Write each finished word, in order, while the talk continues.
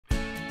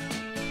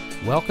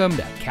Welcome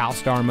to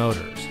CalStar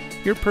Motors,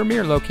 your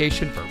premier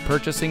location for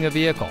purchasing a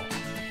vehicle.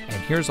 And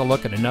here's a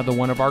look at another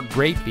one of our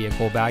great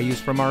vehicle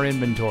values from our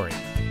inventory,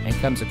 and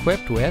comes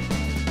equipped with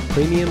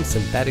premium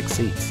synthetic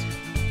seats,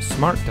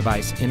 smart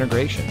device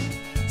integration,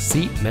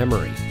 seat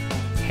memory,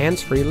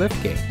 hands-free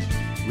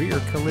liftgate,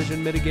 rear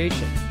collision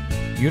mitigation,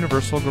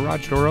 universal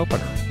garage door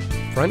opener,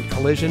 front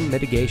collision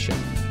mitigation,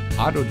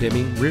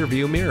 auto-dimming rear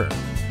view mirror,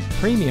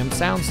 premium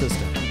sound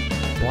system,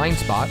 blind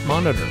spot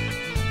monitor,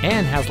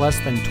 and has less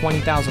than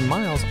 20,000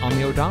 miles on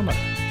the odometer.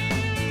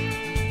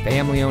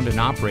 Family-owned and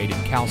operated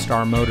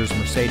CalStar Motors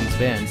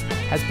Mercedes-Benz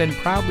has been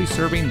proudly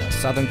serving the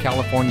Southern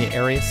California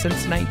area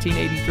since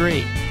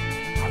 1983.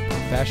 Our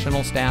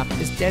professional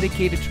staff is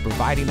dedicated to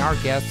providing our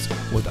guests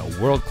with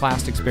a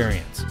world-class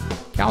experience.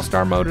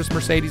 CalStar Motors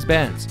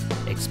Mercedes-Benz,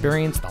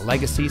 experience the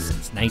legacy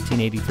since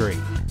 1983.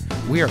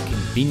 We are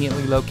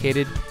conveniently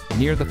located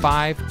near the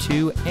 5,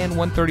 2, and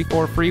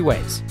 134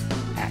 freeways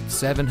at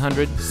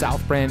 700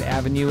 South Brand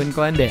Avenue in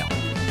Glendale,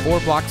 4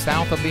 blocks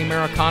south of the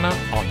Americana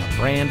on the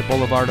Brand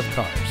Boulevard of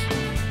Cars.